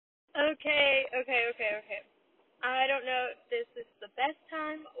Okay. I don't know if this is the best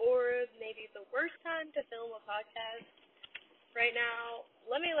time or maybe the worst time to film a podcast right now.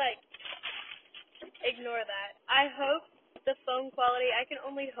 Let me ignore that. I hope the phone quality. I can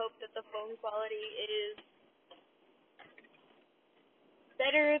only hope that the phone quality is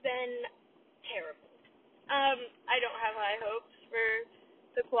better than terrible. I don't have high hopes for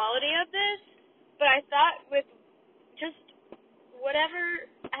the quality of this, but I thought with just whatever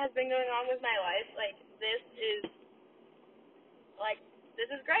has been going on with my life, this is like this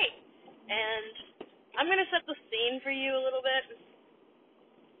is great. And I'm gonna set the scene for you a little bit.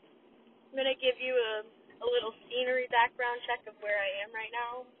 I'm gonna give you a little scenery background check of where I am right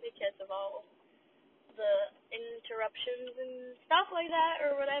now because of all the interruptions and stuff like that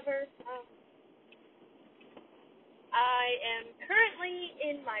or whatever. I am currently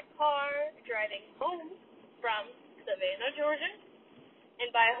in my car driving home from Savannah, Georgia.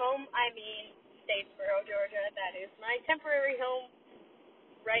 And by home, I mean Statesboro, Georgia. That is my temporary home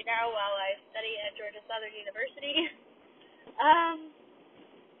right now while I study at Georgia Southern University.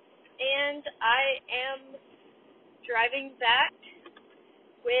 And I am driving back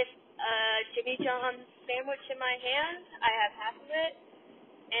with a Jimmy John's sandwich in my hand. I have half of it,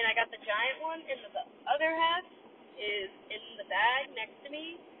 and I got the giant one, and the other half is in the bag next to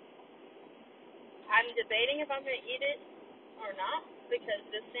me. I'm debating if I'm going to eat it or not, because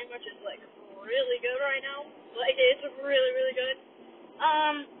this sandwich is, really good right now. It's really, really good.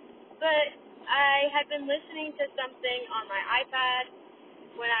 But I had been listening to something on my iPad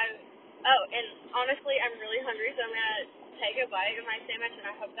and honestly, I'm really hungry, so I'm going to take a bite of my sandwich, and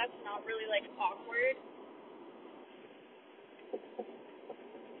I hope that's not really, awkward.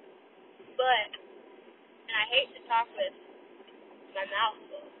 But, and I hate to talk with my mouth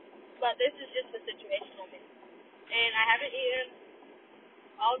full, but this is just the situation I'm in. And I haven't eaten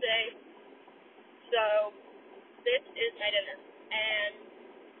all day, so this is my dinner. And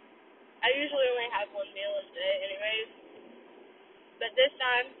I usually only have one meal a day anyways, but this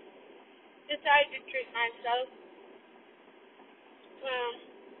time, decided to treat myself.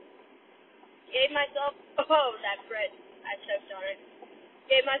 Gave myself, that bread, I choked on it.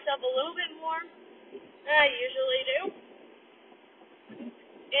 Gave myself a little bit more than I usually do.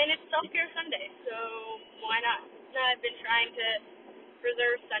 And it's self-care Sunday, so why not? I've been trying to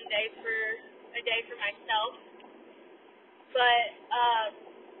preserve Sunday for a day for myself. But,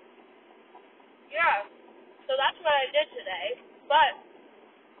 yeah. So that's what I did today.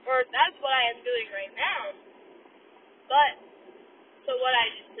 Or that's what I am doing right now. So what I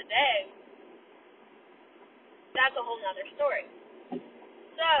did today, that's a whole nother story.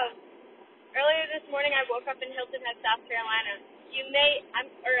 So, earlier this morning I woke up in Hilton Head, South Carolina.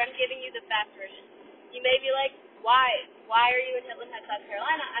 I'm giving you the fast version. You may be like, why? Why are you in Hilton Head, South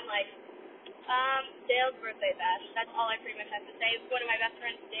Carolina? I'm like, Dale's birthday bash. That's all I pretty much have to say. It's one of my best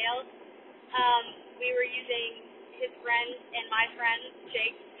friends, Dale. We were using his friend and my friend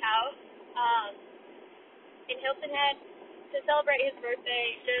Jake's house, in Hilton Head to celebrate his birthday.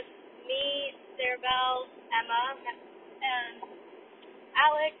 Just me, Sarabelle, Emma, and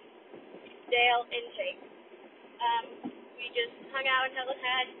Alex, Dale, and Jake. We just hung out in Hilton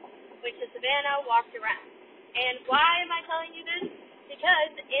Head, went to Savannah, walked around. And why am I telling you this?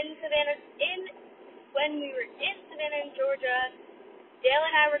 Because when we were in Savannah, Georgia, Dale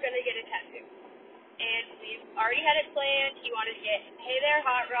and I were going to get a tattoo. And we've already had it planned. He wanted to get Hey There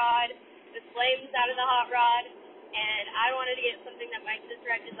Hot Rod, the flames out of the hot rod, and I wanted to get something that my sister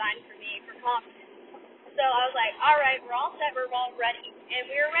had designed for me for confidence. So I was like, all right, we're all set, we're all ready. And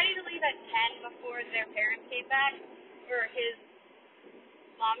we were ready to leave at 10 before their parents came back, or his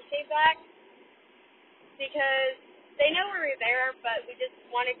mom came back, because they know we were there, but we just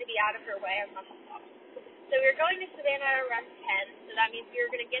wanted to be out of her way as much as possible. So we were going to Savannah around 10, so that means we were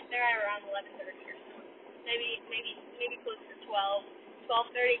going to get there at around 11:30 or so. Maybe close to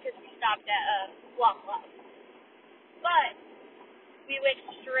 12:30, because we stopped at Waffle. But we went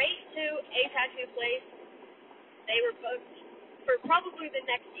straight to a tattoo place. They were booked for probably the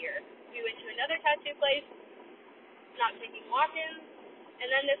next year. We went to another tattoo place, not taking walk-ins, and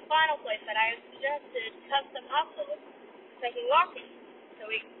then this final place that I suggested, custom hustle, taking walk-ins. So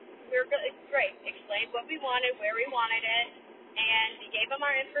we were great. Explained what we wanted, where we wanted it, and we gave them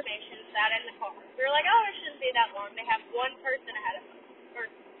our information, sat in the car. We were like, oh, it shouldn't be that long. They have one person ahead of us, or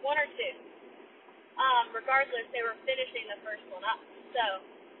one or two. Regardless, they were finishing the first one up. So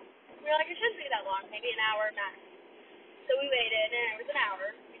we were like, it shouldn't be that long, maybe an hour max. So we waited, and it was an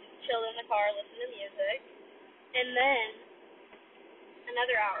hour. We just chilled in the car, listened to music, and then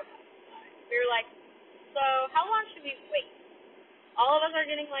another hour passed by. We were like, so how long should we wait? all of us are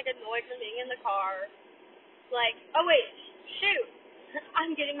getting, like, annoyed from being in the car. Like, oh, wait, shoot.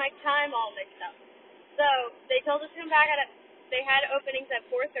 I'm getting my time all mixed up. So, they told us to come back they had openings at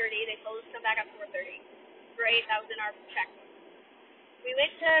 4:30. They told us to come back at 4:30. Great, that was in our check. We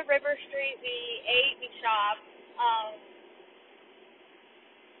went to River Street. We ate, we shopped.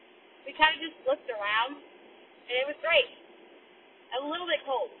 We kind of just looked around, and it was great. A little bit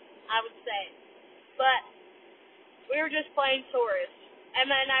cold, I would say. But we were just plain tourists.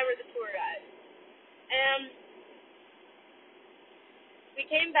 Emma and I were the tour guides. And we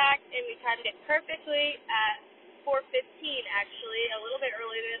came back, and we timed it perfectly at 4:15, actually, a little bit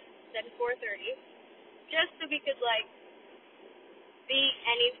earlier than 4:30, just so we could, like, beat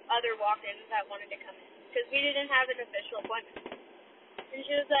any other walk-ins that wanted to come in, because we didn't have an official appointment. And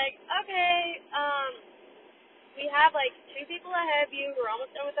she was like, okay, we have, like, 2 people ahead of you. We're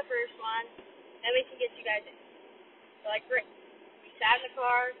almost done with the first one, and we can get you guys in. We're like, great. We sat in the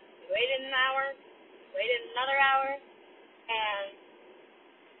car. We waited an hour. Waited another hour. And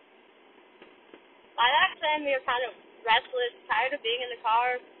by that time, we were kind of restless, tired of being in the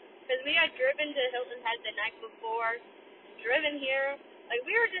car, because we had driven to Hilton Head the night before, driven here. Like,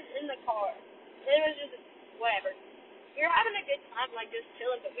 we were just in the car. It was just whatever. We were having a good time, like, just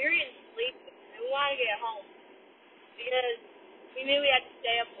chilling, but we were getting sleepy, and we wanted to get home, because we knew we had to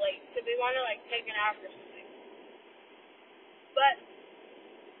stay up late, because we wanted to, like, take an hour for something. But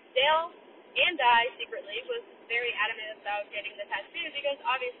Dale and I, secretly, was very adamant about getting the tattoo, because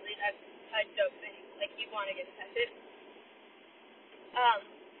obviously that's a dope thing. Like, you want to get a tattoo.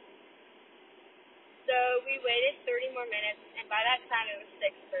 So we waited 30 more minutes, and by that time it was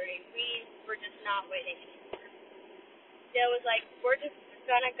 6:30. We were just not waiting anymore. Dale was like, we're just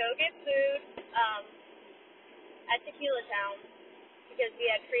gonna go get food at Tequila Town, because we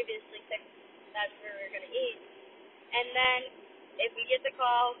had previously picked that's where we were gonna eat. And then if we get the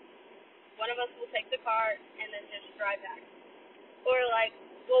call, one of us will take the car and then just drive back. Or, like,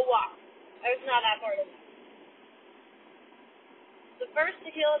 we'll walk. It's not that far to walk. The first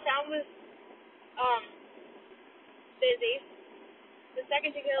Tequila Town was busy. The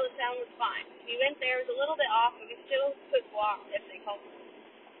second Tequila Town was fine. We went there, it was a little bit off, but we still could walk if they called us.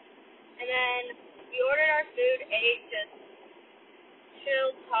 And then we ordered our food, ate, just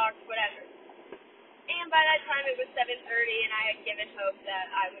chilled, talked, whatever. And by that time it was 7:30, and I had given hope that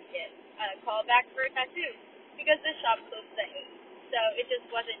I would get a call back for a tattoo, because this shop closed at 8, so it just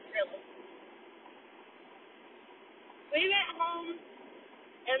wasn't realistic. We went home,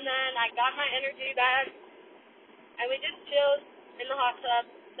 and then I got my energy back, and we just chilled in the hot tub,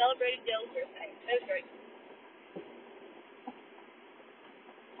 celebrated Dale's birthday. It was great.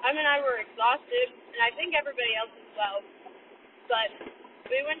 Em and I were exhausted, and I think everybody else as well, but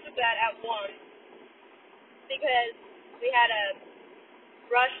we went to bed at 1 because we had a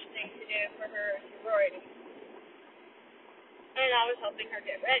rush thing to do for her sorority, and I was helping her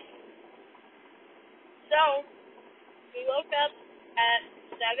get ready. So we woke up at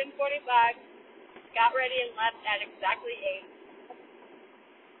 7:45, got ready, and left at exactly 8.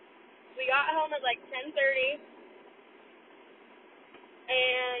 We got home at like 10:30,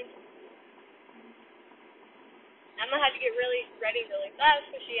 and Emma had to get ready really fast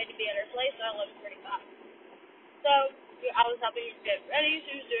because she had to be at her place at 11:45. So I was helping her get ready.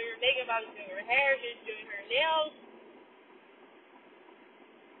 She was doing her makeup. I was doing her hair. She was doing her nails.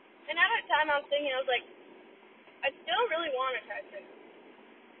 And at that time, I was thinking, I was like, I still really want a tattoo.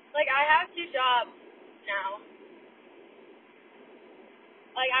 Like, I have 2 jobs now.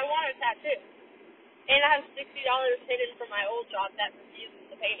 Like, I want a tattoo. And I have $60 hidden from my old job that refuses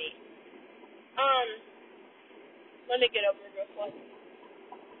to pay me. Let me get over it real quick.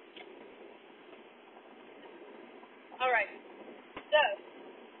 Alright. So,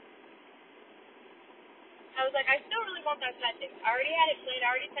 I was like, I still really want that tattoo. I already had it planned. I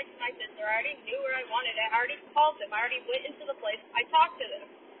already texted my sister. I already knew where I wanted it. I already called them. I already went into the place. I talked to them.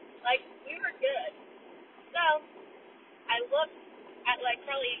 Like, we were good. So, I looked at, like,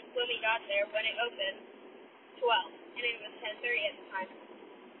 probably when we got there, when it opened, 12, and it was 10:30 at the time.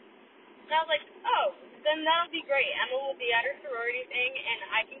 And I was like, oh, then that'll be great. Emma will be at her sorority thing, and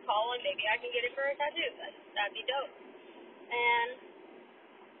I can call, and maybe I can get it for her tattoo. That'd be dope. And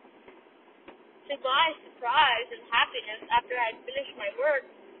to my surprise and happiness, after I had finished my work,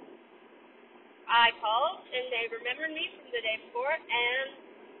 I called, and they remembered me from the day before, and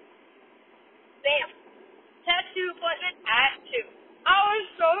bam, tattoo appointment at 2. I was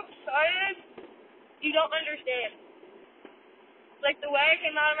so excited. You don't understand. Like, the way I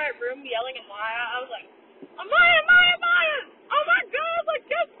came out of my room yelling at Maya, I was like, Maya! Oh my God, like,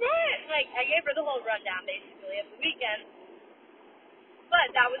 guess what? Like, I gave her the whole rundown, basically, of the weekend. but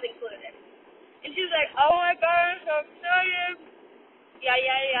that was included. And she was like, oh my god, I'm so excited. Yeah.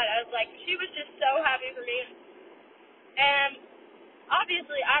 I was like, she was just so happy for me. And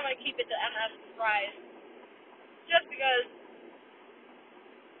obviously, I'm going to keep it to MS surprise. Just because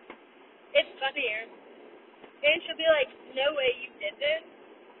it's funnier. And she'll be like, no way you did this.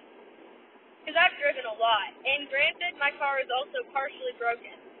 Because I've driven a lot. And granted, my car is also partially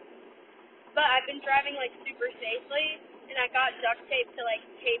broken. But I've been driving, like, super safely. And I got duct tape to, like,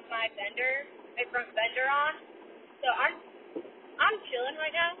 tape my front fender on. So I'm chilling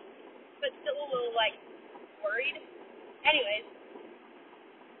right now. But still a little, like, worried. Anyways.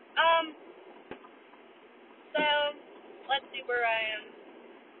 So, let's see where I am.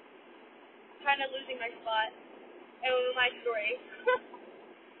 Kind of losing my spot. And my story.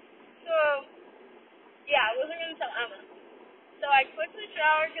 So, yeah, I wasn't going to tell Emma. So I quickly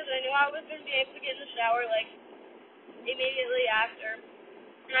showered because I knew I was going to be able to get in the shower, like, immediately after.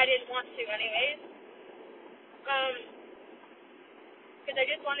 And I didn't want to anyways. Because I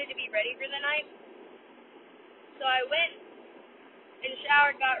just wanted to be ready for the night. So I went and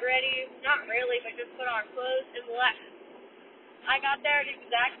showered, got ready. Not really, but just put on clothes and left. I got there at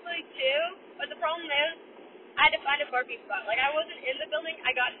exactly 2, but the problem is, I had to find a parking spot. Like, I wasn't in the building.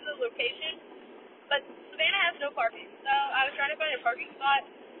 I got to the location, but Savannah has no parking. So I was trying to find a parking spot.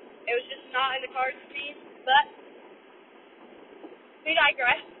 It was just not in the cards for me. But we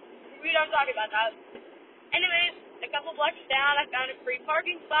digress. We don't talk about that. Anyways, a couple blocks down, I found a free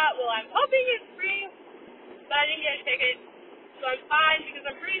parking spot. Well, I'm hoping it's free, but I didn't get a ticket. So I'm fine because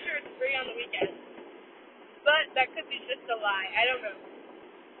I'm pretty sure it's free on the weekend. But that could be just a lie. I don't know.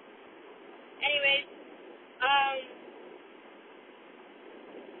 Anyways,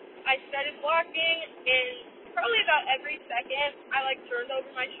 I started walking, and probably about every second, I, like, turned over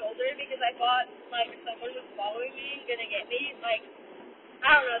my shoulder because I thought, like, someone was following me and gonna get me. Like,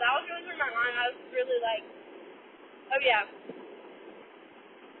 I don't know, that was going through my mind. I was really like, oh yeah,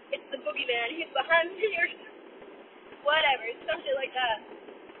 it's the boogeyman. He's behind me or whatever, something like that.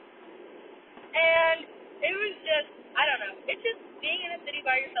 And it was just, I don't know, it's just being in a city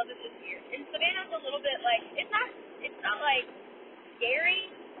by yourself is just weird. And Savannah's a little bit like, it's not like scary,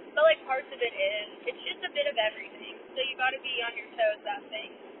 but like parts of it is. It's just a bit of everything. So you gotta be on your toes that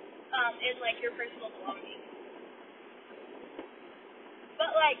thing. And like your personal belongings.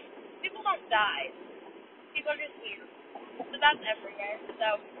 But like, people don't die. People are just weird. So that's everywhere. So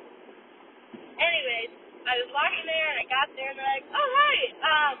anyways, I was walking there and I got there and they're like, oh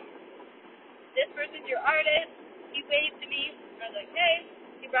hi, this person's your artist. He waved to me. I was like, hey,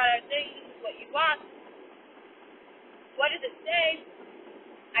 he brought out a thing. This is what you want. What does it say?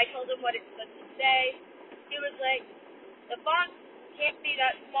 I told him what it's supposed to say. He was like, the font can't be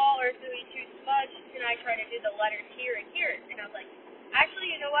that small or it's going to be too smudged. Can I try to do the letters here and here? And I was like, actually,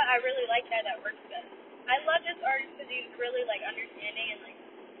 you know what? I really like that. That works good. I love this artist because he's really, like, understanding and, like,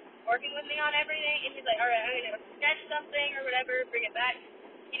 working with me on everything. And he's like, all right, I'm going to sketch something or whatever, bring it back.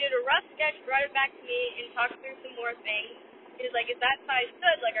 He did a rough sketch, brought it back to me, and talked through some more things. He was like, is that size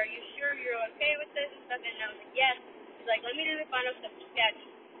good? Like, are you sure you're okay with this and stuff? And I was like, yes. He's like, let me do the final sketch.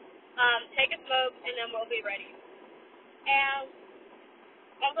 Take a smoke, and then we'll be ready. And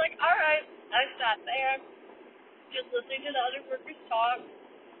I was like, all right. I sat there, just listening to the other workers talk.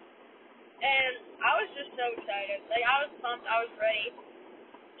 And I was just so excited. Like, I was pumped. I was ready.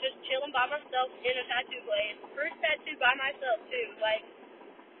 Just chilling by myself in a tattoo place. First tattoo by myself, too. Like,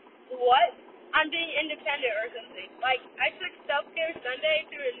 what? I'm being independent or something. Like, I took Self-Care Sunday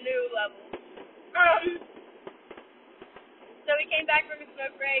to a new level. So we came back from a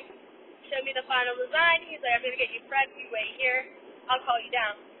smoke break, showed me the final design. He's like, I'm going to get you prepped. You wait here. I'll call you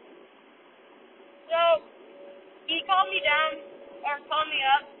down. So he called me down, or called me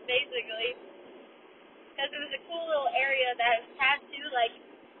up, basically, because it was a cool little area that has tattoo, like,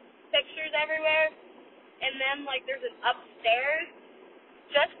 pictures everywhere. And then, like, there's an upstairs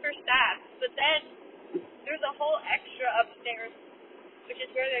just for staff. But then there's a whole extra upstairs, which is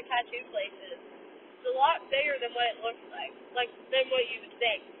where their tattoo place is. It's a lot bigger than what it looks like than what you would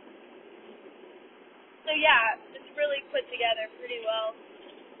think. So yeah, it's really put together pretty well.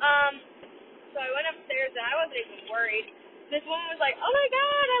 So I went upstairs and I wasn't even worried. This woman was like, oh my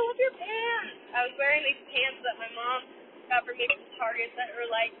god, I love your pants. I was wearing these pants that my mom got for me from Target that were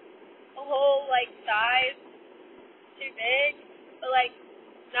like a whole like size too big, but like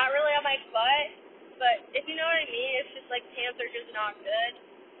not really on my butt. But if you know what I mean, it's just like pants are just not good.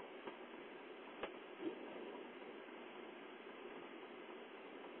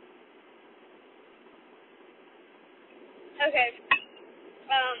 Okay.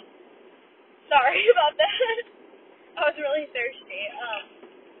 Sorry about that. I was really thirsty.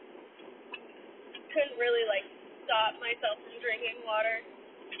 Couldn't really like stop myself from drinking water.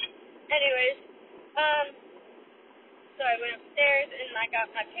 Anyways, so I went upstairs and I got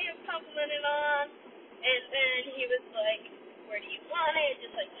my pants complimented on, and then he was like, "Where do you want it?"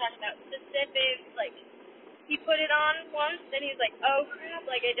 Just like talking about specifics. Like he put it on once, and he's like, "Oh crap!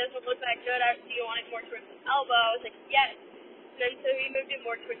 Like it doesn't look that good. Do you want it more towards the elbow?" I was like, "Yes." And then so he moved it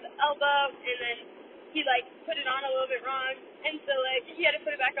more towards the elbow, and then he like put it on a little bit wrong, and so like he had to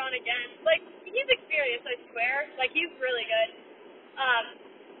put it back on again. Like he's experienced, I swear. Like he's really good.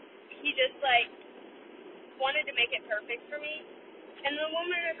 He just like wanted to make it perfect for me. And the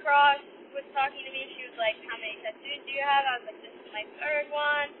woman across was talking to me. She was like, "How many tattoos do you have?" I was like, "This is my third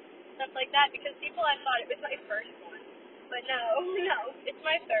one," stuff like that. Because people had thought it was my first one, but no, it's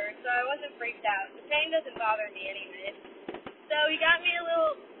my third. So I wasn't freaked out. The pain doesn't bother me anyways. So he got me a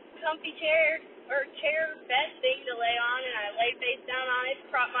little comfy chair bed thing to lay on, and I lay face down on it,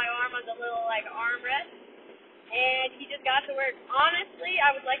 propped my arm on the little like armrest, and he just got to work. Honestly,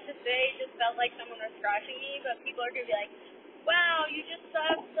 I would like to say it just felt like someone was scratching me, but people are gonna be like, "Wow, you just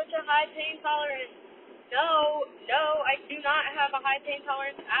have such a high pain tolerance." No, I do not have a high pain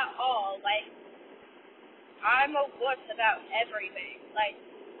tolerance at all. Like I'm a wuss about everything. Like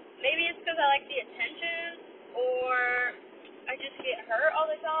maybe it's because I like the attention, or I just get hurt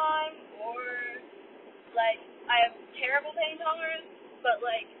all the time, or like I have terrible pain tolerance, but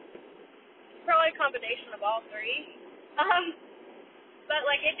like probably a combination of all three. But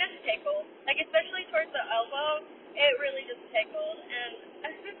like it just tickled, like especially towards the elbow, it really just tickled, and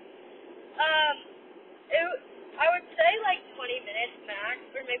it I would say like 20 minutes max,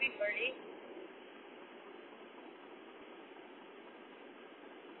 or maybe 30.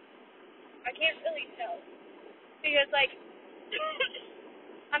 I can't really tell because like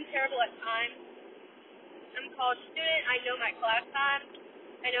I'm terrible at time. I'm a college student. I know my class time.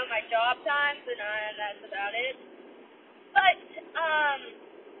 I know my job times, and that's about it. But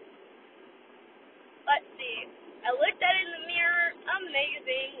let's see. I looked at it in the mirror.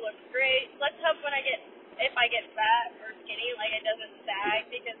 Amazing. Looks great. Let's hope if I get fat or skinny, like it doesn't sag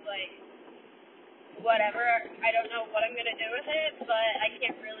because like whatever. I don't know what I'm gonna do with it, but I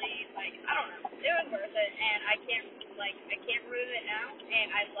can't really like I don't know. It was worth it, and I can't ruin it now, and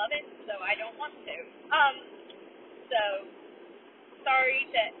I love it, so I don't want to. So sorry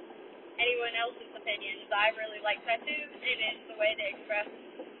to anyone else's opinions. I really like tattoos, and it's the way to express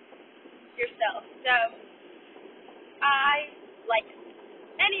yourself. So I like it.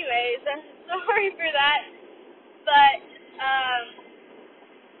 Anyways, sorry for that, but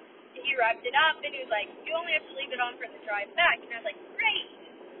he wrapped it up, and he was like, "You only have to leave it on for the drive back," and I was like, "Great."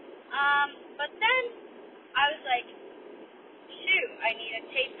 But then I was like, "Shoot, I need to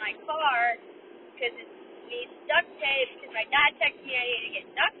tape my car because it needs duct tape. Because my dad texted me I need to get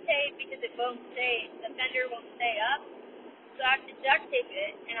duct tape because the fender won't stay up. So I have to duct tape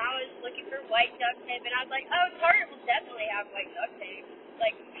it." And I was looking for white duct tape, and I was like, "Oh, Target will definitely have white duct tape,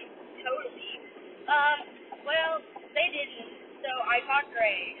 like totally." Well, they didn't. So I bought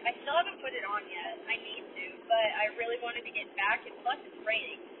gray. I still haven't put it on yet. I need to, but I really wanted to get back, and plus it's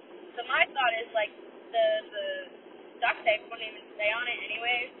raining. So my thought is like the duct tape wouldn't even stay on it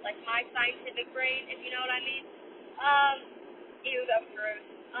anyways. Like my scientific brain, if you know what I mean. Ew, that was gross.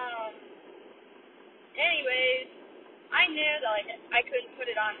 Anyways, I knew that like I couldn't put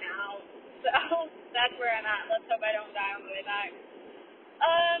it on now, so that's where I'm at. Let's hope I don't die on the way back.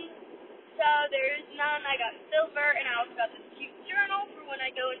 So there's none. I got silver, and I also got this cute journal for when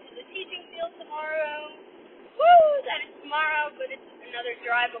I go into the teaching field tomorrow. Woo! That is tomorrow, but it's another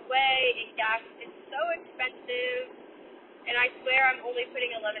drive away, and gas is so expensive. And I swear I'm only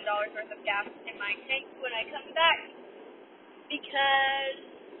putting $11 worth of gas in my tank when I come back because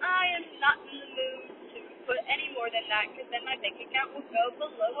I am not in the mood to put any more than that because then my bank account will go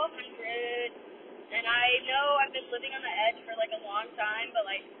below 100. And I know I've been living on the edge for like a long time, but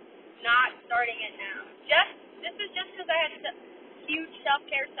like not starting it now. This is just because I had a huge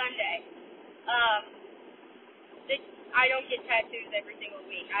self-care Sunday. I don't get tattoos every single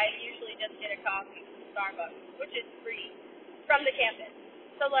week. I usually just get a coffee from Starbucks, which is free from the campus.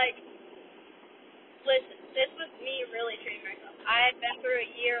 So like, listen, this was me really treating myself. I had been through a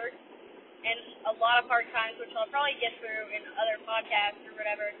year and a lot of hard times, which I'll probably get through in other podcasts or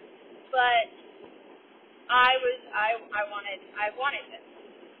whatever. But I wanted this,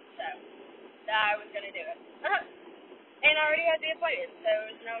 so I was gonna do it. And I already had the appointment, so there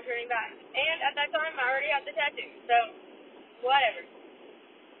was no turning back. And at that time, I already had the tattoo, so whatever.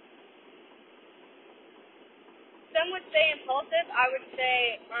 Some would say impulsive. I would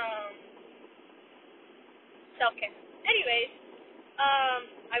say self-care. Anyways,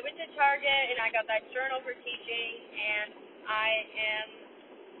 I went to Target and I got that journal for teaching, and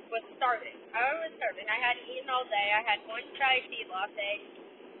was starving. I was starving. I hadn't eaten all day. I had one chai tea latte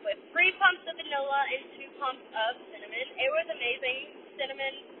with 3 pumps of vanilla and 2 pumps of cinnamon. It was amazing.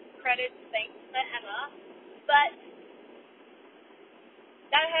 Cinnamon credits, thanks to Emma. But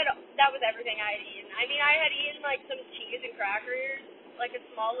that was everything I had eaten. I mean, I had eaten like some cheese and crackers, like a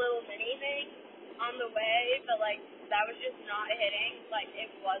small little mini thing on the way, but like that was just not hitting. Like it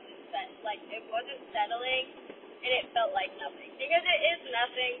wasn't settling, and it felt like nothing because it is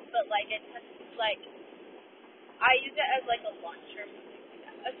nothing, but like it's like I use it as like a lunch or something like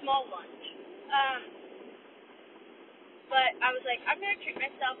that, a small lunch. But I was like, I'm gonna treat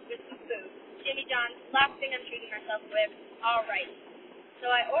myself with some food. Jimmy John's, last thing I'm treating myself with. All right. So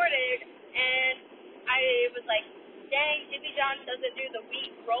I ordered, and I was like, dang, Jimmy John's doesn't do the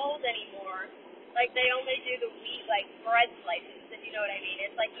wheat rolls anymore. Like, they only do the wheat, like, bread slices, if you know what I mean.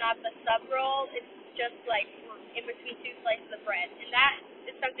 It's, like, not the sub roll. It's just, like, in between 2 slices of bread. And that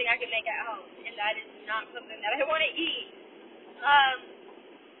is something I can make at home, and that is not something that I want to eat.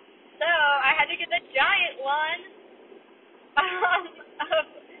 So I had to get the giant one of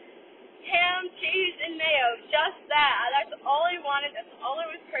ham, cheese, and mayo. Just that. That's all I wanted. That's all I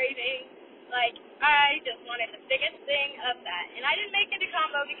was craving. Like, I just wanted the biggest thing of that. And I didn't make it a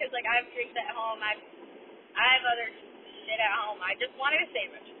combo because, like, I have drinks at home. I have other shit at home. I just wanted a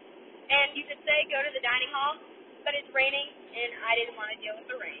sandwich. And you could say go to the dining hall, but it's raining, and I didn't want to deal with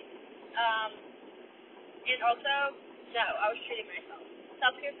the rain. And also, no, I was treating myself.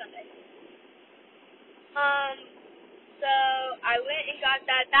 Self-care Sunday. So I went and got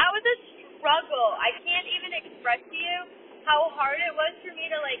that. That was a struggle. I can't even express to you how hard it was for me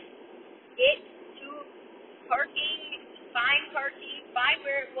to, like, get to find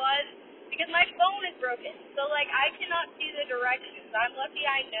where it was, because my phone is broken. So, like, I cannot see the directions. I'm lucky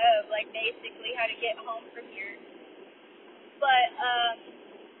I know, like, basically how to get home from here. But,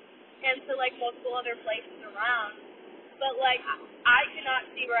 and to, like, multiple other places around. But, like, I could not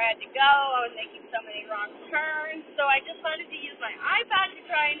see where I had to go. I was making so many wrong turns. So I just wanted to use my iPad to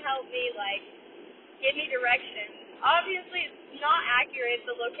try and help me, like, give me directions. Obviously, it's not accurate.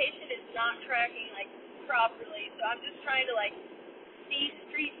 The location is not tracking, like, properly. So I'm just trying to, like, see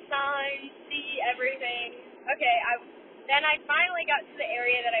street signs, see everything. Okay, then I finally got to the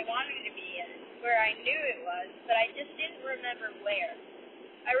area that I wanted to be in, where I knew it was, but I just didn't remember where.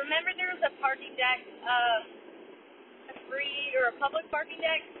 I remember there was a parking deck, a free or a public parking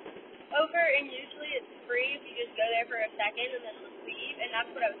deck over, and usually it's free if you just go there for a second and then leave, and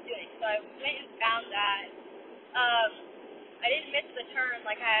that's what I was doing. So I went and found that. I didn't miss the turn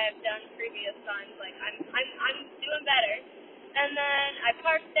like I have done previous times. Like I'm doing better. And then I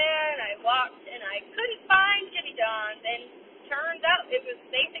parked there and I walked and I couldn't find Jimmy John's, and turns out it was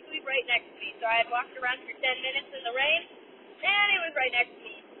basically right next to me. So I had walked around for 10 minutes in the rain, and it was right next to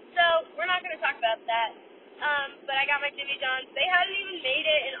me. So we're not going to talk about that. But I got my Jimmy John's. They hadn't even made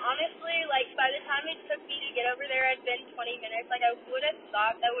it, and honestly, like, by the time it took me to get over there, I'd been 20 minutes. Like, I would have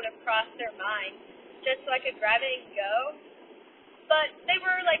thought that would have crossed their mind just so I could grab it and go. But they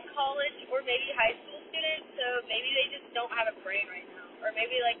were, like, college or maybe high school students, so maybe they just don't have a brain right now. Or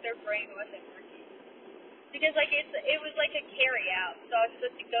maybe, like, their brain wasn't working. Because, like, it was like a carry-out, so I was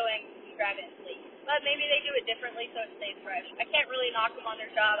supposed to go and grab it and leave. But maybe they do it differently so it stays fresh. I can't really knock them on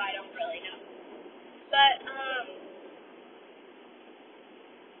their job. I don't really know. But,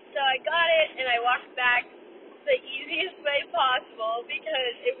 so I got it, and I walked back the easiest way possible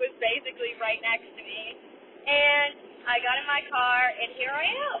because it was basically right next to me. And I got in my car, and here I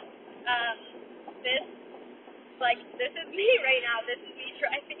am. This is me right now. This is me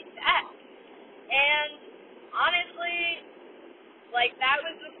driving back. And honestly, like, that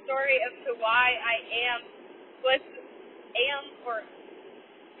was the story as to why I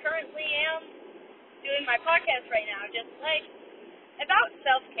currently am doing my podcast right now, just like about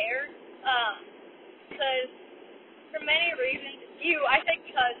self-care, because for many reasons, I think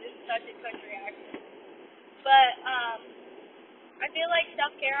because it's such a country accent, but I feel like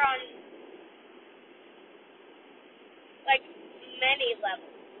self-care on like many levels.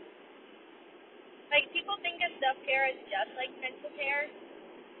 Like, people think of self-care as just like mental care,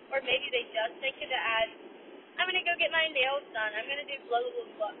 or maybe they just think of it as, I'm gonna go get my nails done, I'm gonna do blah blah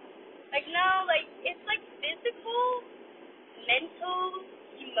blah. Like, no, like, it's like physical, mental,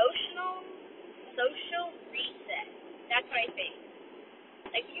 emotional, social reset. That's what I think.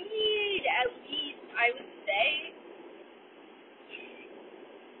 Like, you need at least, I would say,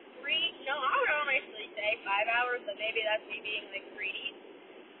 I would honestly say 5 hours, but maybe that's me being, like, greedy.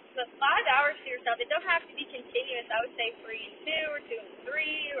 But 5 hours to yourself, it don't have to be continuous. I would say 3 and 2 or 2 and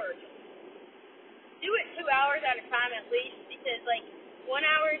 3 or do it 2 hours at a time at least, because like 1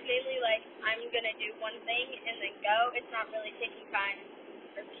 hour is mainly like I'm gonna do one thing and then go. It's not really taking time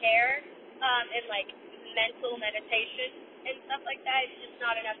for care, and like mental meditation and stuff like that. It's just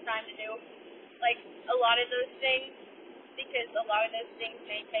not enough time to do like a lot of those things, because a lot of those things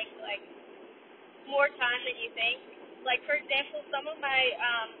may take like more time than you think. Like for example, some of my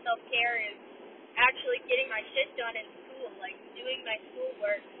self care is actually getting my shit done in school, like doing my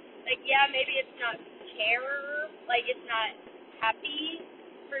schoolwork. Like yeah, maybe it's not care, like it's not happy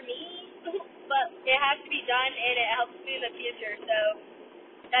for me, but it has to be done and it helps me in the future. So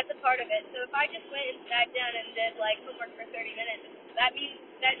that's a part of it. So if I just went and sat down and did like homework for 30 minutes, that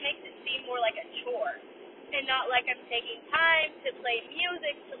makes it seem more like a chore and not like I'm taking time to play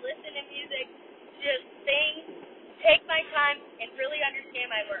music, to listen to music, just sing, take my time and really understand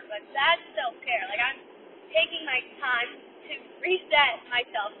my work. Like that's self-care. Like I'm taking my time to reset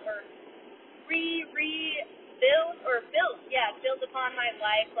myself or build upon my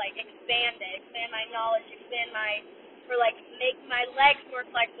life, like expand my knowledge, or like make my legs more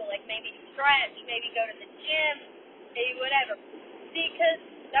flexible, like maybe stretch, maybe go to the gym, maybe whatever. See, because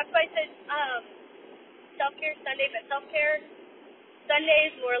that's why I said self-care Sunday, but self-care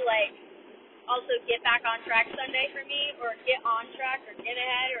Sunday is more like also get back on track Sunday for me, or get on track, or get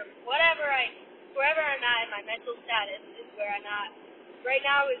ahead, or wherever I'm at in my mental status is where I'm at. Right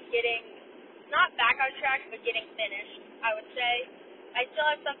now is getting, not back on track, but getting finished, I would say. I still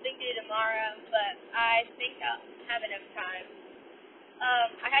have something to do tomorrow, but I think I'll have enough time.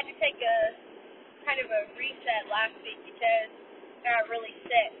 I had to take a kind of a reset last week because I got really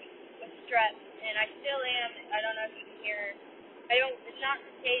sick with strep, and I still am. I don't know if you can hear. It's not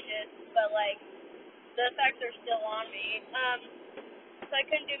contagious, but like the effects are still on me. So I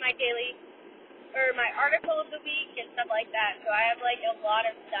couldn't do my daily or my article of the week and stuff like that. So I have like a lot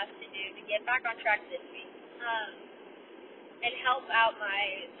of stuff to do to get back on track this week. And help out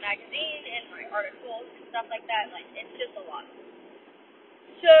my magazine and my articles and stuff like that. Like it's just a lot.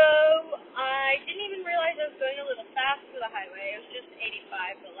 So I didn't even realize I was going a little fast for the highway. It was just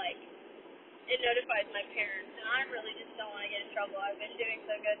 85, but like it notifies my parents, and I really just don't want to get in trouble. I've been doing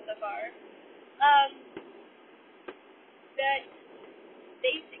so good so far. But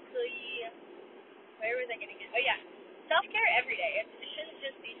basically, where was I getting it? Oh yeah, self-care every day. It shouldn't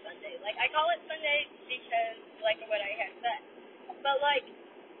just be Sunday. Like I call it Sunday because like what I had said. But like,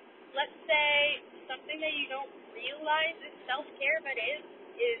 let's say something that you don't realize is self-care, but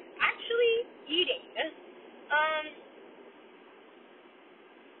is actually eating.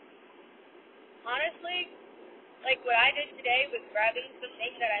 Honestly, like what I did today was grabbing some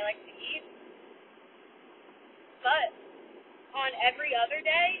things that I like to eat, but on every other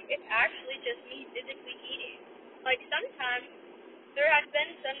day, it's actually just me physically eating. Like sometimes there have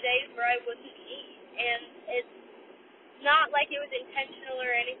been some days where I wouldn't eat, and it's not like it was intentional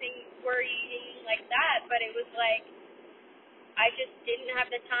or anything worrying like that, but it was like I just didn't have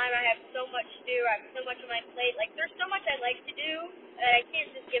the time. I have so much to do. I have so much on my plate. Like there's so much I like to do that I can't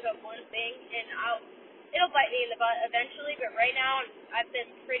just give up one thing, and it'll bite me in the butt eventually. But right now I've been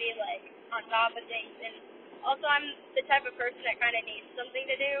pretty like on top of things, and also I'm the type of person that kind of needs something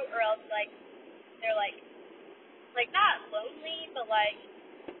to do, or else like they're like not lonely, but like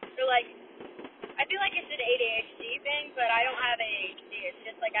they're like I feel like it's an ADHD thing, but I don't have ADHD. It's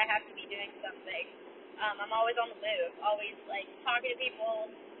just like I have to be doing something. I'm always on the move, always like talking to people.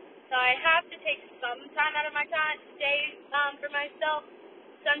 So I have to take some time out of my day for myself.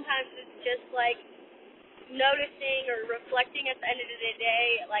 Sometimes it's just like noticing or reflecting at the end of the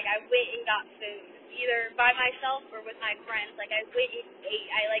day. Like I went and got food, either by myself or with my friends. Like I went and ate.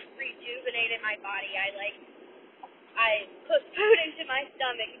 I like rejuvenated my body. I put food into my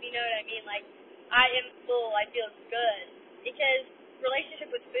stomach, if you know what I mean. Like I am full. I feel good because relationship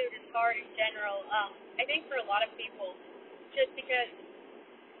with food is hard in general. I think for a lot of people, just because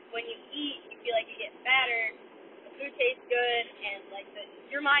when you eat, you feel like you get fatter, the food tastes good, and like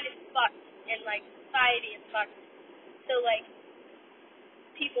your mind is fucked, and like society is fucked. So like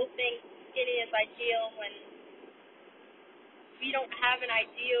people think skinny is ideal when we don't have an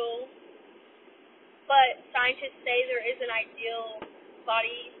ideal, but scientists say there is an ideal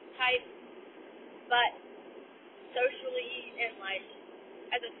body type, but socially and like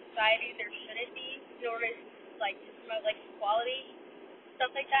as a society there shouldn't be in order to like to promote like equality,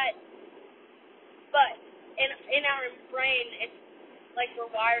 stuff like that. But in our brain it's like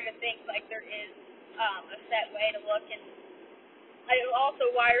we're wired to think like there is a set way to look, and it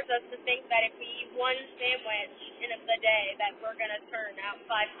also wires us to think that if we eat one sandwich in the day, that we're going to turn out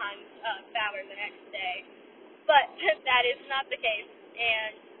 5 times fatter the next day. But that is not the case,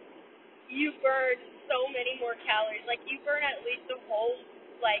 and you burn so many more calories. Like, you burn at least a whole,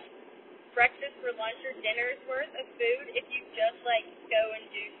 like, breakfast or lunch or dinner's worth of food if you just, like, go and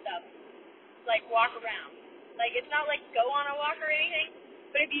do stuff. Like, walk around. Like, it's not like go on a walk or anything,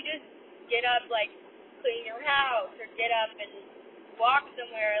 but if you just get up, like, clean your house or get up and walk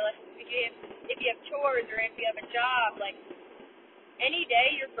somewhere, like, if you have chores or if you have a job, like, any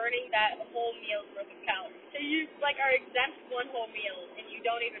day you're burning that whole meal's worth of calories. So you, like, are exempt one whole meal and you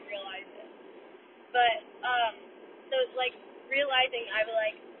don't even realize it. But, so, like, realizing I've,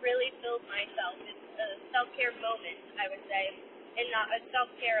 like, really filled myself. It's a self-care moment, I would say, and not a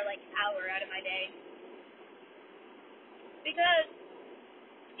self-care, like, hour out of my day. Because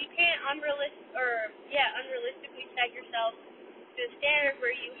you can't unrealistically set yourself to a standard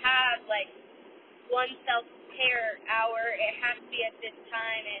where you have, like, one self-care hour. It has to be at this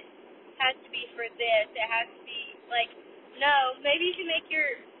time. It has to be for this. It has to be, like, no, maybe you should make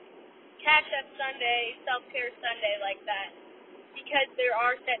your catch-up Sunday, self-care Sunday like that. Because there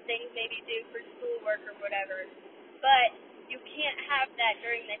are set things maybe do for schoolwork or whatever. But you can't have that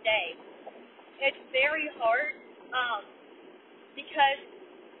during the day. It's very hard, because,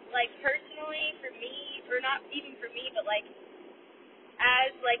 like, personally, for me, or not even for me, but, like,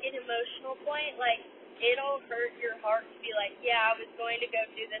 as, like, an emotional point, like, it'll hurt your heart to be like, yeah, I was going to go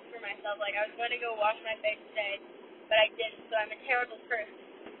do this for myself. Like, I was going to go wash my face today, but I didn't, so I'm a terrible person.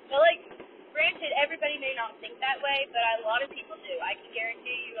 But, like, granted, everybody may not think that way, but a lot of people do. I can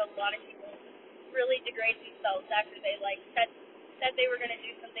guarantee you a lot of people really degrade themselves after they, like, said they were going to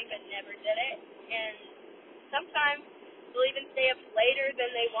do something but never did it. And sometimes they'll even stay up later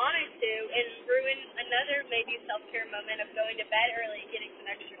than they wanted to and ruin another maybe self-care moment of going to bed early and getting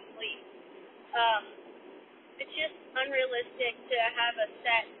some extra sleep. It's just unrealistic to have a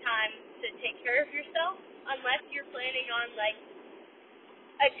set time to take care of yourself unless you're planning on, like,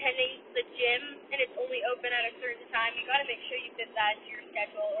 attending the gym and it's only open at a certain time. You got to make sure you fit that into your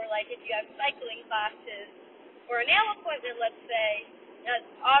schedule. Or, like, if you have cycling classes or a nail appointment, let's say,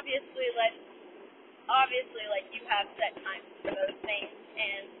 obviously, like, you have set times for those things,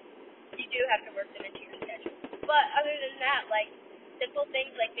 and you do have to work them into your schedule. But other than that, like, simple things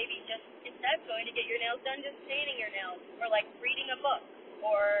like maybe just, instead of going to get your nails done, just painting your nails, or, like, reading a book,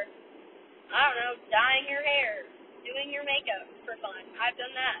 or, I don't know, dyeing your hair, doing your makeup for fun. I've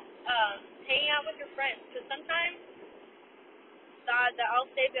done that. Hanging out with your friends, because sometimes, I'll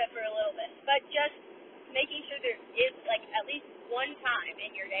save that for a little bit, but just making sure there is, like, at least one time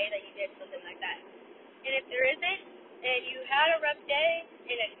in your day that you did something like that. And if there isn't, and you had a rough day,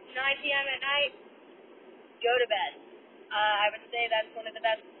 and it's 9 p.m. at night, go to bed. I would say that's one of the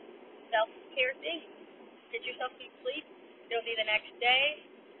best self-care things. Get yourself some sleep. It'll be the next day.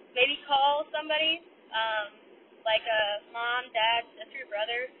 Maybe call somebody, like a mom, dad, sister,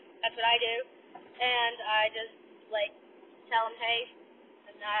 brother. That's what I do. And I just, like, tell them, hey,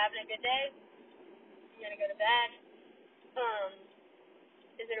 I'm not having a good day. I'm going to go to bed.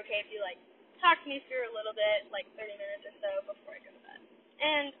 Is it okay if you, like, talk to me through a little bit, like 30 minutes or so before I go to bed?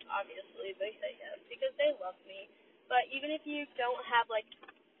 And obviously they say yes because they love me. But even if you don't have, like,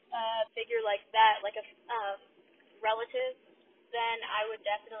 a figure like that, like a relative, then I would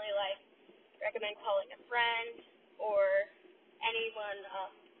definitely, like, recommend calling a friend or anyone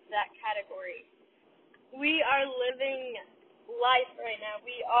that category. We are living life right now.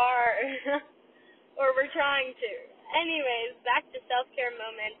 We are, or we're trying to. Anyways, back to self-care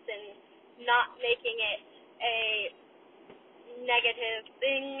moments and not making it a negative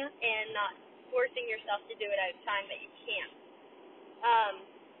thing and not forcing yourself to do it at a time that you can't.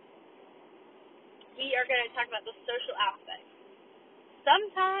 We are going to talk about the social aspect.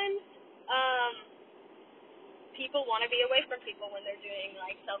 Sometimes people want to be away from people when they're doing,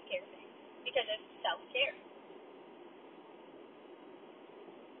 like, self-care things because it's self-care.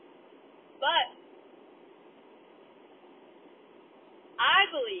 But I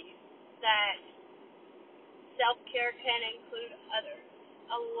believe that self-care can include others.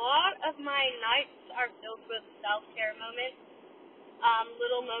 A lot of my nights are filled with self-care moments,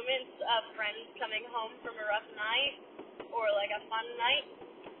 little moments of friends coming home from a rough night or, like, a fun night.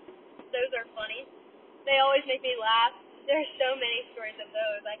 Those are funny. They always make me laugh. There's so many stories of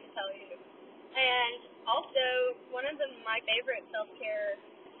those I can tell you. And also, one of my favorite self-care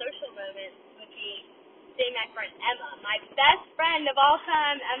social moments would be seeing my friend Emma, my best friend of all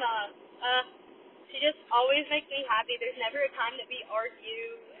time, Emma. She just always makes me happy. There's never a time that we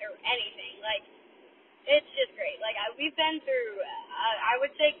argue or anything. Like, It's just great. Like we've been through, I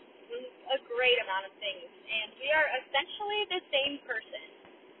would say, a great amount of things, and we are essentially the same person.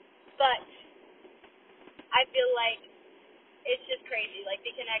 But I feel like it's just crazy, like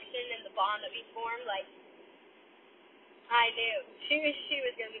the connection and the bond that we formed. Like I knew she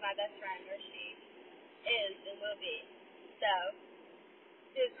was gonna be my best friend, or she is and will be. So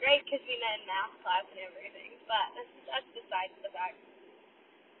it was great because we met in math class and everything. But that's besides the fact.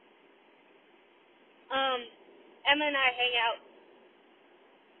 Um, Emma and I hang out,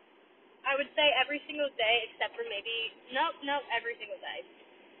 I would say, every single day except for maybe, nope, every single day.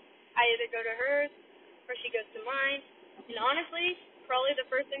 I either go to hers or she goes to mine. And honestly, probably the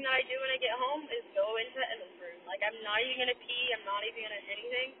first thing that I do when I get home is go into Emma's room. Like, I'm not even going to pee. I'm not even going to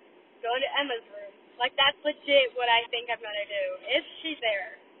anything. Go into Emma's room. Like, that's legit what I think I'm going to do, if she's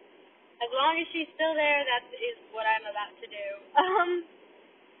there. As long as she's still there, that is what I'm about to do.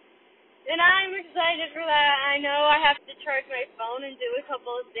 And I'm excited for that. I know I have to charge my phone and do a couple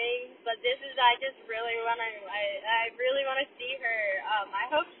of things, but I just really I really want to see her. I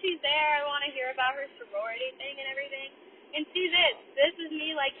hope she's there. I want to hear about her sorority thing and everything. And see this. This is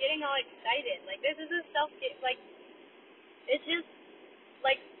me, like, getting all excited. Like, this is a like, it's just,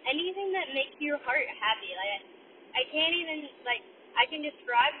 like, anything that makes your heart happy. Like, I can't even, like, I can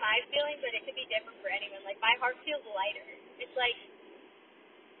describe my feelings, but it could be different for anyone. Like, my heart feels lighter. It's like,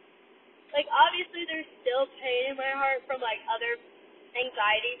 obviously there's still pain in my heart from, like, other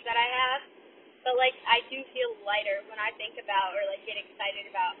anxieties that I have, but, like, I do feel lighter when I think about or, like, get excited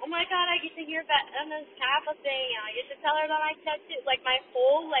about, oh, my God, I get to hear about Emma's Kappa thing, and I get to tell her about my tattoo. Like, my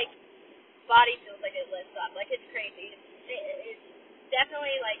whole, like, body feels like it lifts up. Like, it's crazy. It's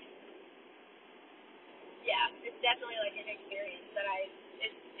definitely, like, yeah, it's definitely, like, an experience that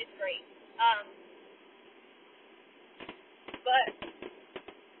it's great. But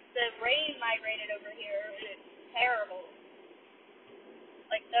the rain migrated over here, and it's terrible.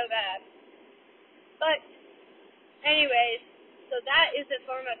 Like, so bad. But, anyways, so that is a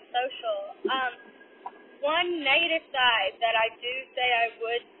form of social. One negative side that I do say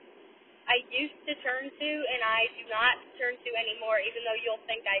I used to turn to, and I do not turn to anymore, even though you'll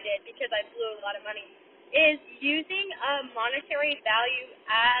think I did, because I blew a lot of money, is using a monetary value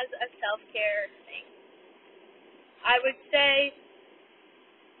as a self-care thing. I would say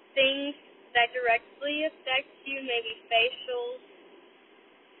things that directly affect you, maybe facials,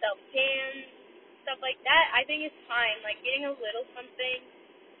 self-tan, stuff like that, I think it's fine, like getting a little something.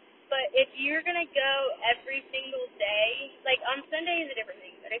 But if you're going to go every single day, like on Sunday is a different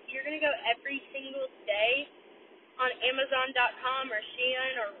thing, but if you're going to go every single day on Amazon.com or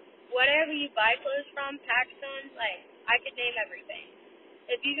Shein or whatever you buy clothes from, PacSun, like, I could name everything.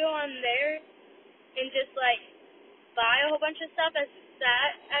 If you go on there and just, like, buy a whole bunch of stuff as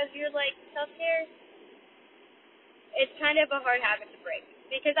that as your, like, self-care, it's kind of a hard habit to break.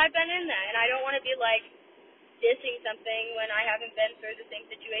 Because I've been in that, and I don't want to be, like, dissing something when I haven't been through the same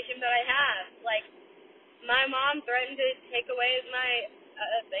situation, but I have. Like, my mom threatened to take away my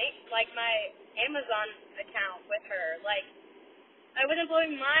bank, like my Amazon account with her. Like, I wasn't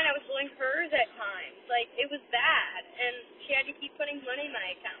blowing mine, I was blowing hers at times. Like, it was bad, and she had to keep putting money in my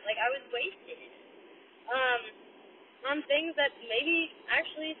account. Like, I was wasted. On things that maybe,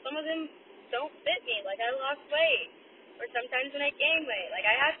 actually, some of them don't fit me. Like, I lost weight, or sometimes when I gain weight. Like,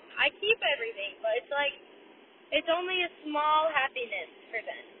 I keep everything, but it's like, it's only a small happiness for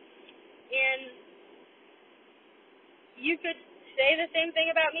them. And you could say the same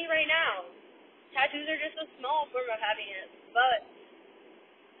thing about me right now. Tattoos are just a small form of happiness, but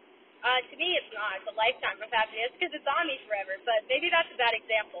to me it's not. It's a lifetime of happiness because it's on me forever, but maybe that's a bad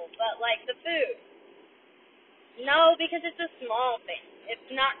example. But, like, the food. No, because it's a small thing. It's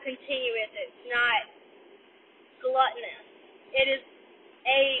not continuous. It's not gluttonous. It is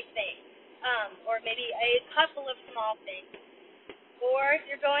a thing, or maybe a couple of small things. Or if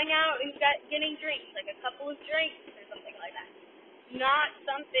you're going out and getting drinks, like a couple of drinks or something like that. Not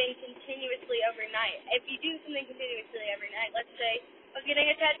something continuously every night. If you do something continuously every night, let's say I was getting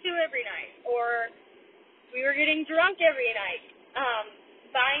a tattoo every night, or we were getting drunk every night,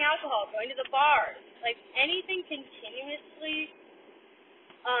 buying alcohol, going to the bars, like anything continuously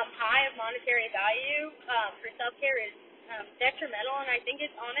high of monetary value for self-care is detrimental, and I think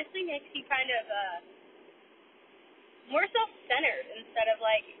it honestly makes you kind of more self-centered instead of,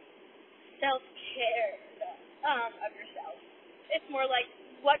 like, self-care of yourself. It's more like,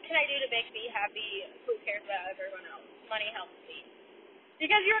 what can I do to make me happy? Who cares about everyone else? Money helps me.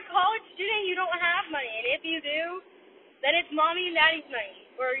 Because you're a college student, you don't have money, and if you do, then it's mommy and daddy's money,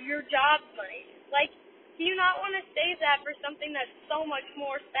 or your job's money. Like, do you not want to save that for something that's so much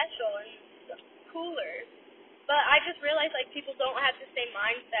more special? And cooler. But I just realized, like, people don't have the same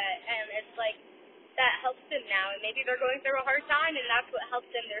mindset, and it's like, that helps them now, and maybe they're going through a hard time, and that's what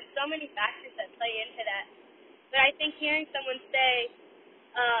helps them. There's so many factors that play into that. But I think hearing someone say,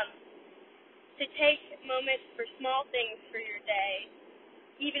 um, to take moments for small things for your day,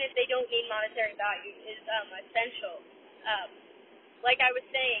 even if they don't need monetary value, is essential. Um, like I was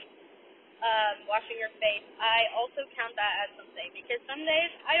saying, washing your face, I also count that as something, because some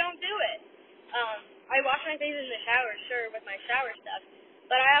days I don't do it. I wash my face in the shower, sure, with my shower stuff,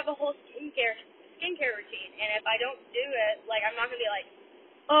 but I have a whole skincare routine, and if I don't do it, like, I'm not gonna be like,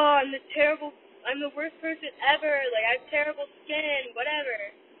 oh, I'm the worst person ever, like, I have terrible skin,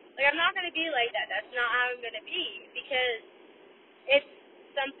 whatever. Like, I'm not gonna be like that. That's not how I'm gonna be, because it's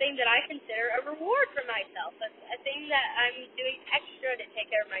something that I consider a reward for myself. It's a thing that I'm doing extra to take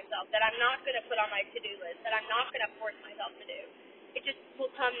care of myself, that I'm not going to put on my to-do list, that I'm not going to force myself to do. It just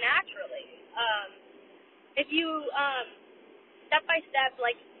will come naturally. If you, step by step,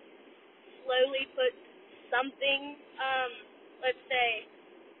 like, slowly put something, let's say,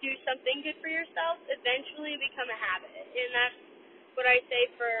 do something good for yourself, eventually become a habit. And that's what I say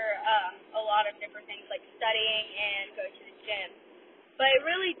for a lot of different things, like studying and going to the gym. But it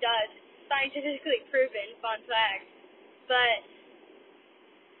really does, scientifically proven, fun fact. But,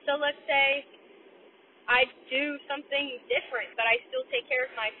 so let's say I do something different, but I still take care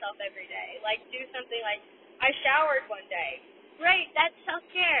of myself every day. Like, do something like, I showered one day. Great, that's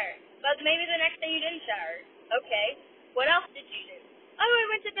self-care. But maybe the next day you didn't shower. Okay, what else did you do? Oh, I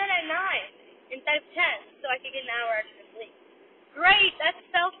went to bed at 9 instead of 10, so I could get an hour extra sleep. Great, that's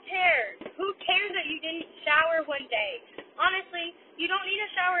self-care. Who cares that you didn't shower one day? Honestly, you don't need a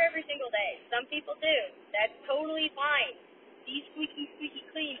shower every single day. Some people do. That's totally fine. Be squeaky, squeaky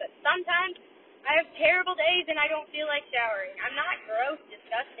clean. But sometimes I have terrible days and I don't feel like showering. I'm not gross,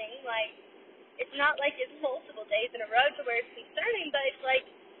 disgusting. Like, it's not like it's multiple days in a row to where it's concerning, but it's like,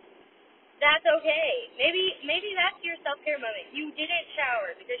 that's okay. Maybe that's your self-care moment. You didn't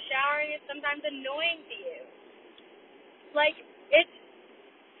shower because showering is sometimes annoying to you. Like, it's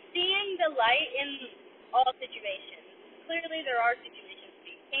seeing the light in all situations. Clearly there are situations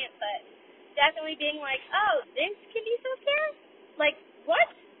where you can't, but definitely being like, oh, this can be self-care? Like,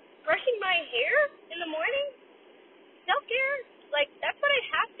 what? Brushing my hair in the morning? Self-care? Like, that's what I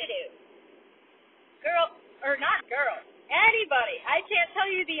have to do. Girl, or not girl, anybody. I can't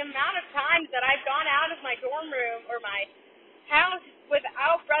tell you the amount of times that I've gone out of my dorm room or my house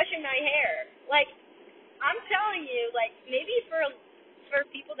without brushing my hair. Like, I'm telling you, like, maybe for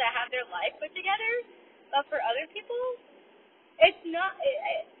people that have their life put together, but for other people, it's not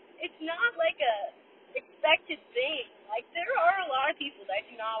like a expected thing. Like, there are a lot of people that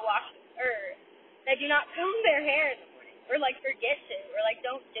do not wash, or that do not comb their hair in the morning, or, like, forget to, or, like,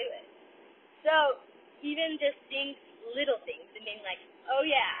 don't do it. So, even just seeing little things and being like, oh,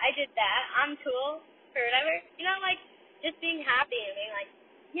 yeah, I did that, I'm cool, or whatever, you know, like, just being happy and being like,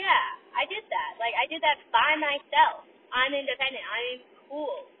 yeah, I did that. Like, I did that by myself. I'm independent. I'm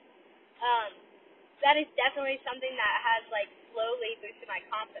cool. That is definitely something that has, like, slowly boosted my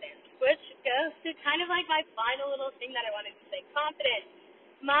confidence, which goes to kind of, like, my final little thing that I wanted to say. Confidence.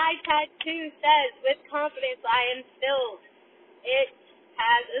 My tattoo says, with confidence I am filled. It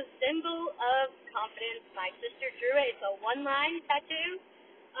has a symbol of confidence. My sister drew it. It's a one-line tattoo.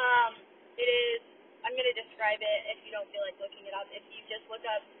 It is, I'm going to describe it if you don't feel like looking it up. If you just look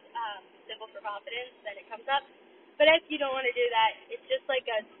up symbol for confidence, then it comes up. But if you don't want to do that, it's just like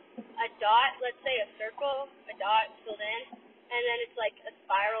a dot, let's say a circle, a dot filled in, and then it's like a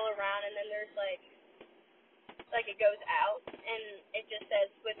spiral around, and then there's like it goes out, and it just says,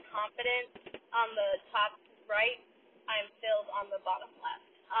 with confidence on the top right, I'm filled on the bottom left.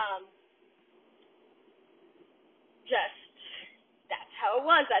 That's how it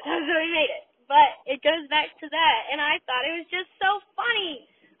was. That's how we made it. But it goes back to that, and I thought it was just so funny.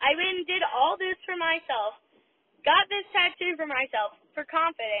 I went and did all this for myself, got this tattoo for myself for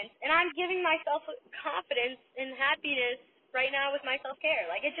confidence, and I'm giving myself confidence and happiness right now with my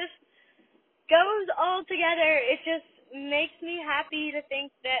self-care. Like, it just goes all together. It just makes me happy to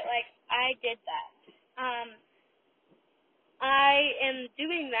think that, like, I did that. I am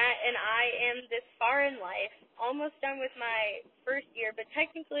doing that, and I am this far in life, almost done with my first year, but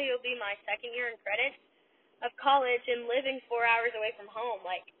technically it'll be my second year in credits of college and living 4 hours away from home.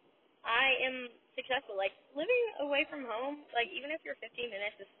 Like, I am successful. Like, living away from home, like, even if you're 15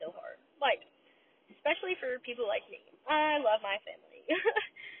 minutes, is still hard. Like, especially for people like me. I love my family.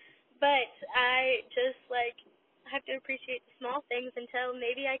 But I just, like, have to appreciate the small things until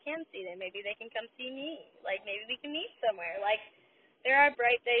maybe I can see them. Maybe they can come see me. Like, maybe we can meet somewhere. Like, there are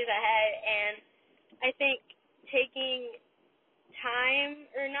bright days ahead, and I think taking time,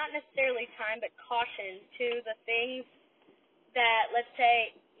 or not necessarily time, but caution to the things that, let's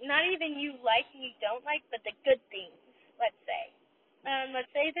say, not even you like and you don't like, but the good things, let's say.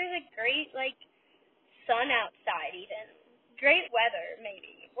 Let's say there's a great, like, sun outside even. Great weather,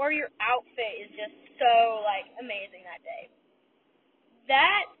 maybe. Or your outfit is just so, like, amazing that day.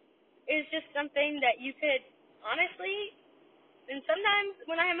 That is just something that you could, honestly, and sometimes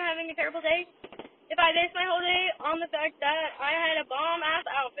when I am having a terrible day, if I base my whole day on the fact that I had a bomb-ass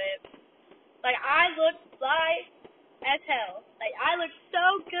outfit, like, I looked fly as hell. Like, I looked so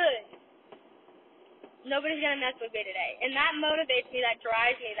good. Nobody's gonna mess with me today. And that motivates me, that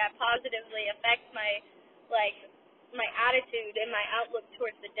drives me, that positively affects my, like, my attitude and my outlook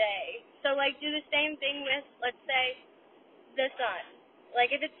towards the day. So, like, do the same thing with, let's say, the sun.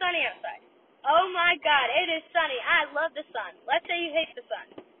 Like, if it's sunny outside. Oh my god, it is sunny. I love the sun. Let's say you hate the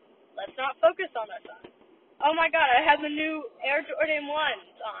sun. Let's not focus on the sun. Oh my god, I have the new Air Jordan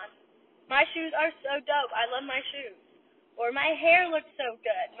 1s on. My shoes are so dope. I love my shoes. Or my hair looks so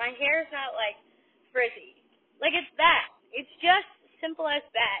good. My hair is not, like, frizzy. Like, it's that. It's just simple as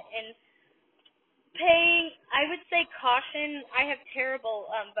that. And paying, I would say caution. I have terrible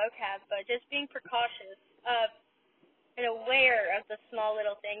vocab, but just being precautious of and aware of the small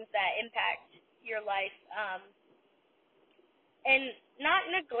little things that impact your life, and not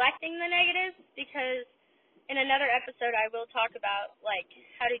neglecting the negatives, because in another episode I will talk about, like,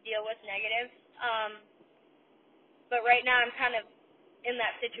 how to deal with negatives, but right now I'm kind of in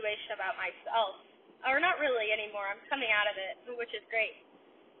that situation about myself, or not really anymore. I'm coming out of it, which is great,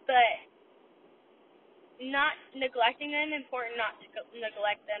 but not neglecting them, important not to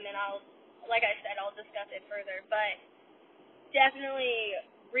neglect them, and like I said, I'll discuss it further, but definitely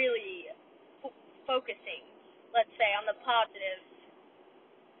really focusing, let's say, on the positives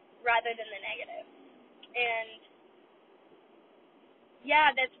rather than the negatives. And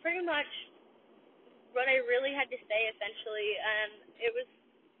yeah, that's pretty much what I really had to say, essentially. It was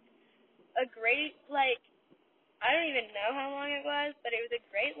a great, like, I don't even know how long it was, but it was a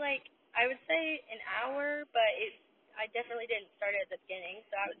great, like, I would say an hour, but I definitely didn't start it at the beginning,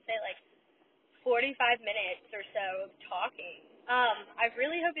 so I would say, like, 45 minutes or so of talking. I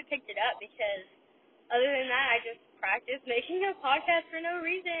really hope you picked it up, because other than that, I just practiced making a podcast for no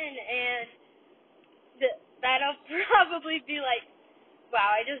reason, and that'll probably be like,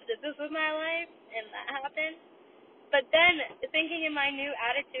 wow, I just did this with my life, and that happened. But then, thinking in my new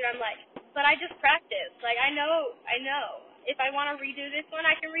attitude, I'm like, but I just practiced. Like, I know. If I want to redo this one,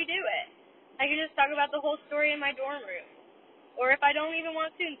 I can redo it. I can just talk about the whole story in my dorm room. Or if I don't even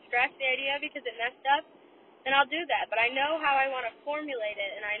want to and scratch the idea because it messed up, then I'll do that. But I know how I want to formulate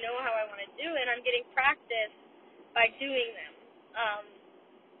it, and I know how I want to do it, and I'm getting practice by doing them.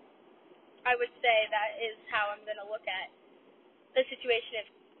 I would say that is how I'm going to look at the situation if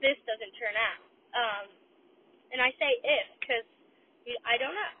this doesn't turn out. And I say if, because I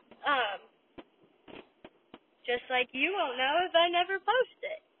don't know. Just like you won't know if I never post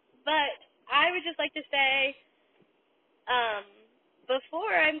it. But I would just like to say,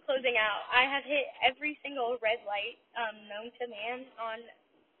 before I'm closing out, I have hit every single red light known to man on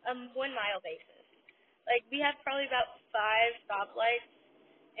a 1 mile basis. Like, we have probably about 5 stoplights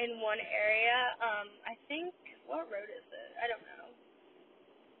in one area. I think, what road is it? I don't know.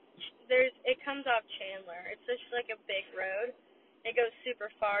 It comes off Chandler. It's just like a big road. It goes super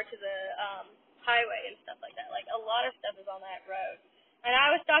far to the highway and stuff like that. Like, a lot of stuff is on that road. And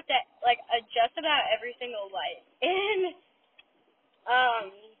I was stopped at, like, just about every single light. And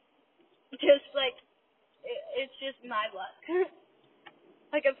just like it's just my luck.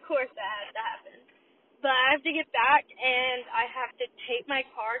 Like, of course that has to happen. But I have to get back, and I have to take my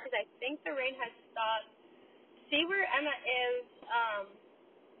car because I think the rain has stopped. See where Emma is.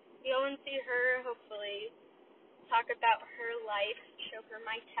 Go and see her, hopefully. Talk about her life. Show her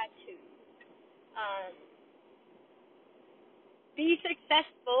my tattoo. Be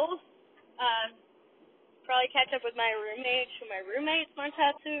successful. Probably catch up with my roommate. Show my roommates my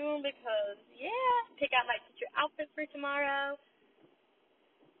tattoo because, yeah, pick out my teacher outfit for tomorrow.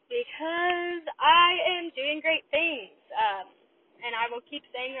 Because I am doing great things. And I will keep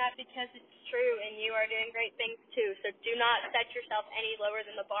saying that because it's true, and you are doing great things too. So do not set yourself any lower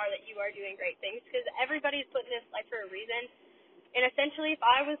than the bar that you are doing great things, because everybody's put in this life for a reason. And essentially, if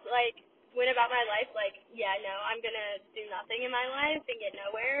I was like went about my life like, yeah, no, I'm gonna do nothing in my life and get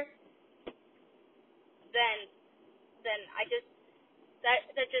nowhere, then I just that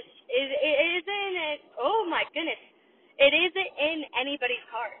just it isn't it. Oh my goodness, it isn't in anybody's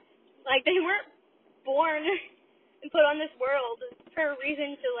cards. Like, they weren't born and put on this world for a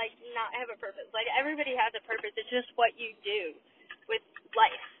reason to, like, not have a purpose. Like, everybody has a purpose. It's just what you do with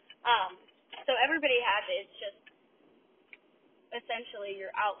life. So everybody has it. It's just essentially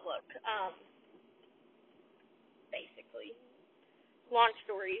your outlook, basically. Long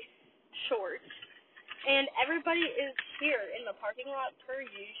story short. And everybody is here in the parking lot per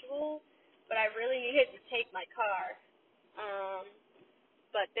usual, but I really needed to take my car.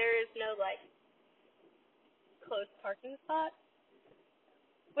 But there is no, like, closed parking spot,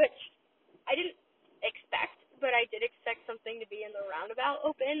 which I didn't expect, but I did expect something to be in the roundabout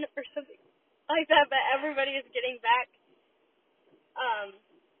open or something like that, but everybody is getting back,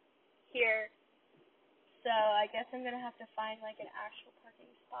 here, so I guess I'm gonna have to find, like, an actual parking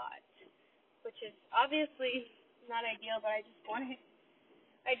spot, which is obviously not ideal, but I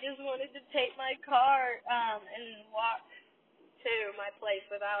just wanted to take my car, and walk to my place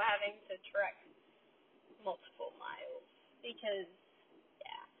without having to trek multiple miles, because,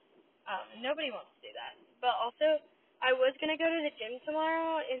 yeah, nobody wants to do that. But also, I was gonna go to the gym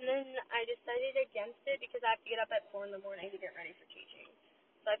tomorrow, and then I decided against it because I have to get up at 4 in the morning to get ready for teaching.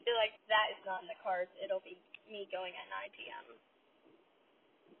 So I feel like that is not in the cards. It'll be me going at 9 p.m.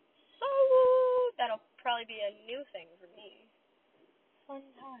 So that'll probably be a new thing for me. Fun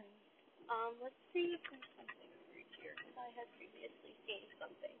time. Let's see if there's something over here, because I had previously seen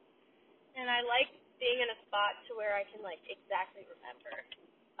something. And I like being in a spot to where I can, like, exactly remember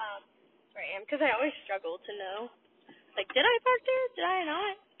where I am, because I always struggle to know. Like, did I park there? Did I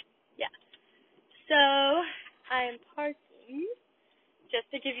not? Yeah. So, I am parking, just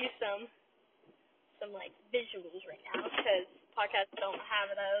to give you some like, visuals right now, because podcasts don't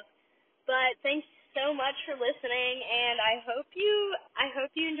have those. But thanks so much for listening, and I hope you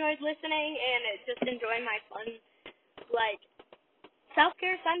enjoyed listening and just enjoying my fun, like,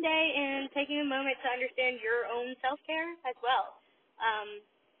 self-care Sunday and taking a moment to understand your own self-care as well.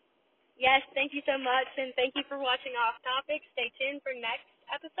 Yes, thank you so much, and thank you for watching Off Topic. Stay tuned for next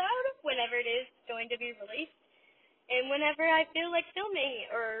episode, whenever it is going to be released, and whenever I feel like filming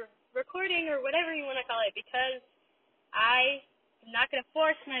or recording or whatever you want to call it, because I am not going to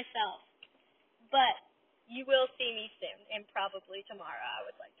force myself, but you will see me soon, and probably tomorrow, I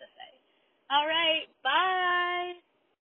would like to say. All right.